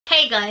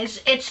Hey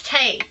guys, it's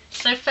Tay.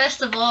 So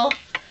first of all,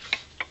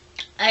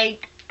 I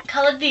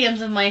coloured the ends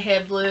of my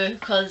hair blue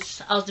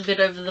because I was a bit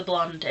over the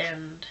blonde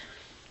and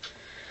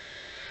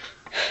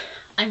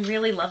I'm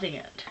really loving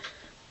it.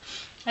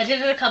 I did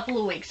it a couple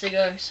of weeks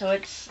ago, so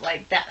it's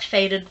like that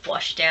faded,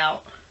 washed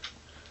out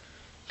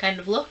kind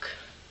of look,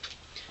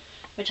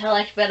 which I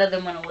like better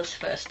than when it was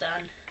first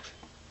done.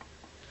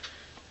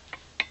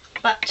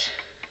 But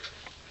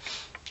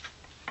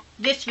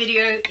this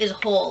video is a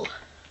haul.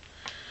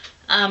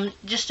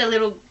 Just a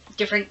little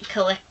different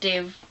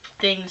collective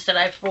things that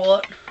I've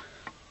bought.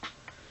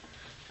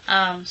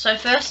 So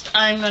first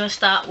I'm going to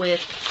start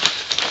with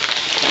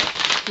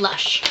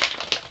Lush.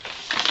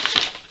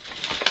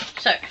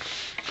 So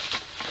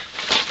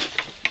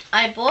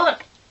I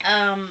bought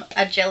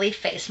a jelly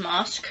face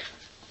mask.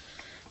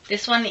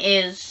 This one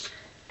is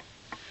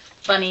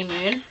Bunny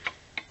Moon.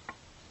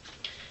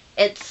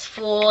 It's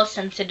for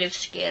sensitive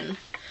skin.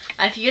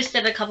 I've used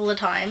it a couple of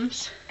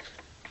times,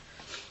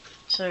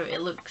 so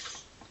it looks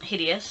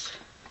hideous,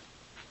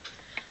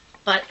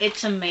 but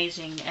it's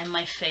amazing and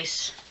my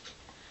face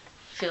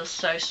feels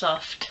so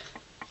soft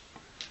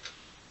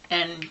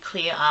and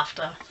clear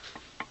after.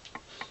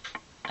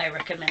 I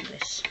recommend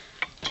this.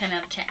 10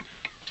 out of 10.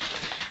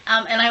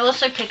 And I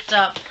also picked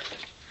up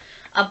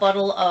a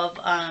bottle of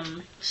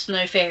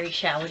Snow Fairy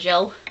shower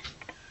gel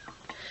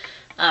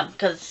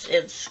because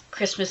it's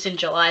Christmas in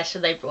July, so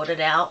they brought it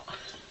out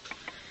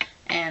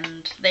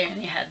and they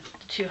only had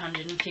the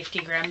 250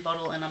 gram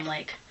bottle, and I'm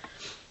like,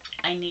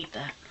 I need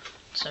that,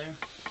 so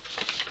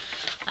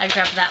I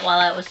grabbed that while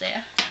I was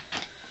there.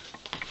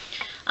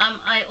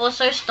 I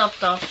also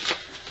stopped off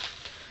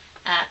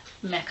at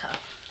Mecca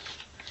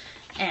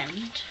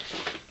and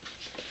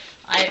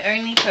I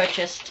only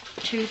purchased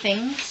 2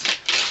 things.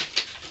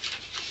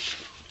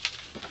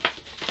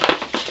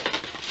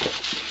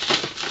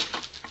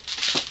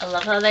 I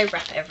love how they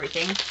wrap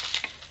everything.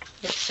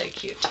 It's so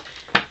cute.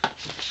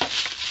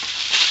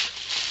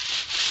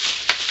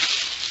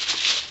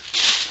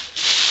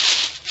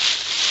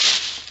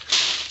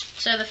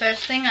 So the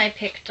first thing I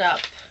picked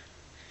up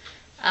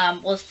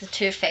was the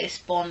Too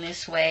Faced Born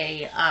This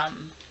Way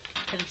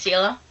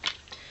concealer,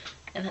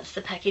 and that's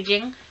the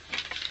packaging.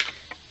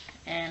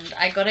 And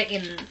I got it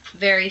in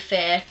Very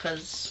Fair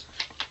because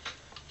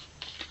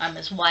I'm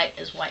as white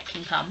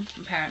can come,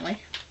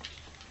 apparently.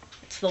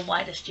 It's the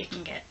whitest you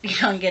can get. You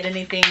can't get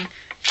anything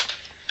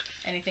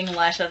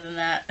lighter than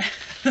that.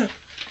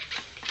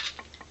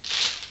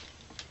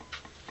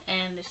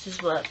 And this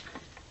is what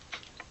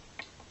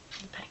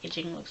the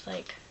packaging looks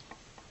like,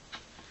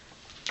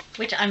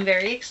 which I'm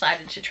very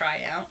excited to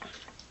try out.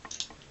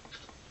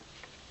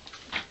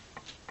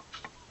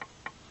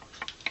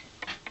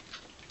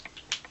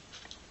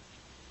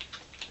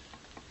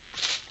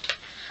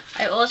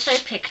 I also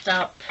picked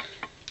up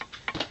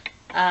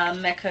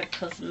Mecca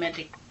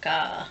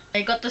Cosmetica.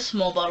 I got the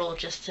small bottle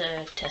just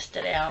to test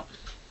it out.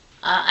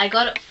 I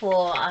got it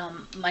for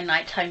my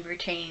nighttime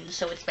routine,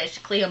 so it's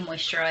basically a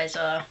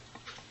moisturizer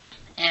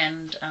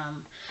and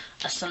a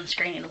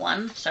sunscreen in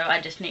one. So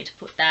I just need to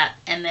put that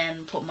and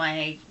then put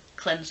my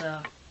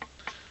cleanser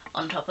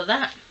on top of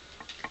that.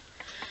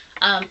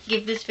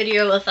 Give this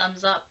video a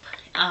thumbs up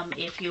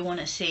if you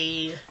want to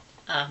see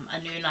a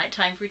new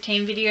nighttime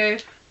routine video.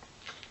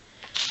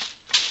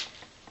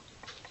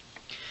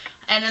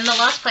 And then the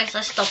last place I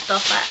stopped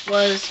off at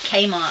was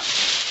Kmart.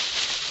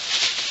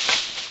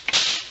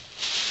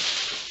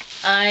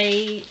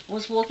 I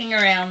was walking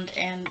around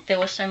and there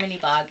were so many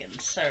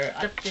bargains, so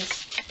I got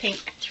this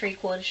pink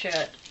 3/4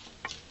 shirt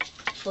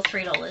for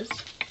 $3.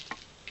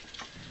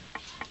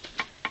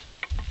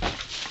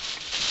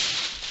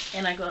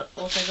 And I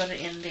also got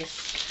it in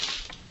this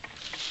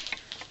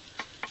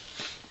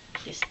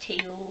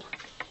teal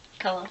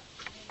colour.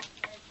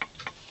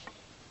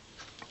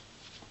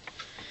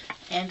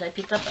 And I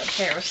picked up a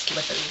pair of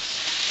slippers.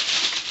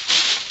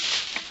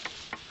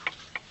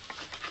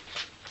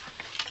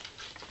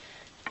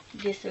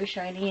 They're so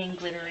shiny and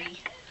glittery.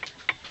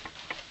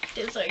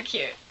 They're so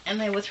cute. And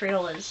they were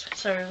 $3.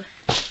 So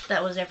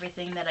that was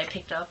everything that I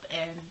picked up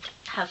and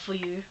have for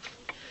you.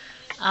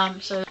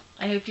 So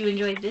I hope you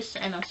enjoyed this,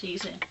 and I'll see you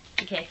soon.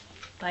 Okay,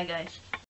 bye guys.